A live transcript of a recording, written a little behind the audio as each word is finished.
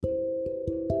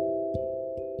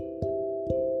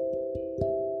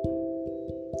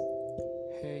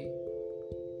Hey,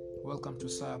 welcome to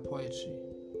Saya Poetry.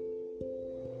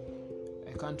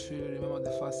 I can't really remember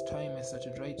the first time I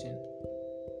started writing,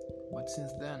 but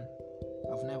since then,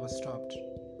 I've never stopped.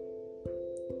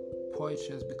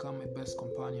 Poetry has become my best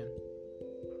companion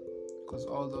because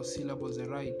all those syllables I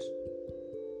write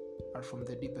are from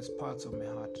the deepest parts of my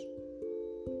heart.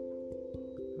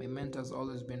 My mentor's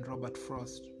always been Robert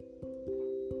Frost,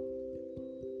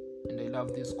 and I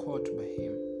love this quote by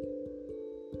him.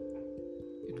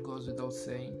 It goes without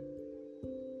saying,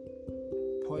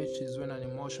 poetry is when an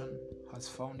emotion has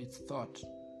found its thought,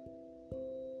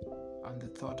 and the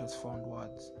thought has found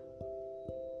words.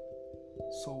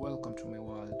 So welcome to my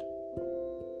world.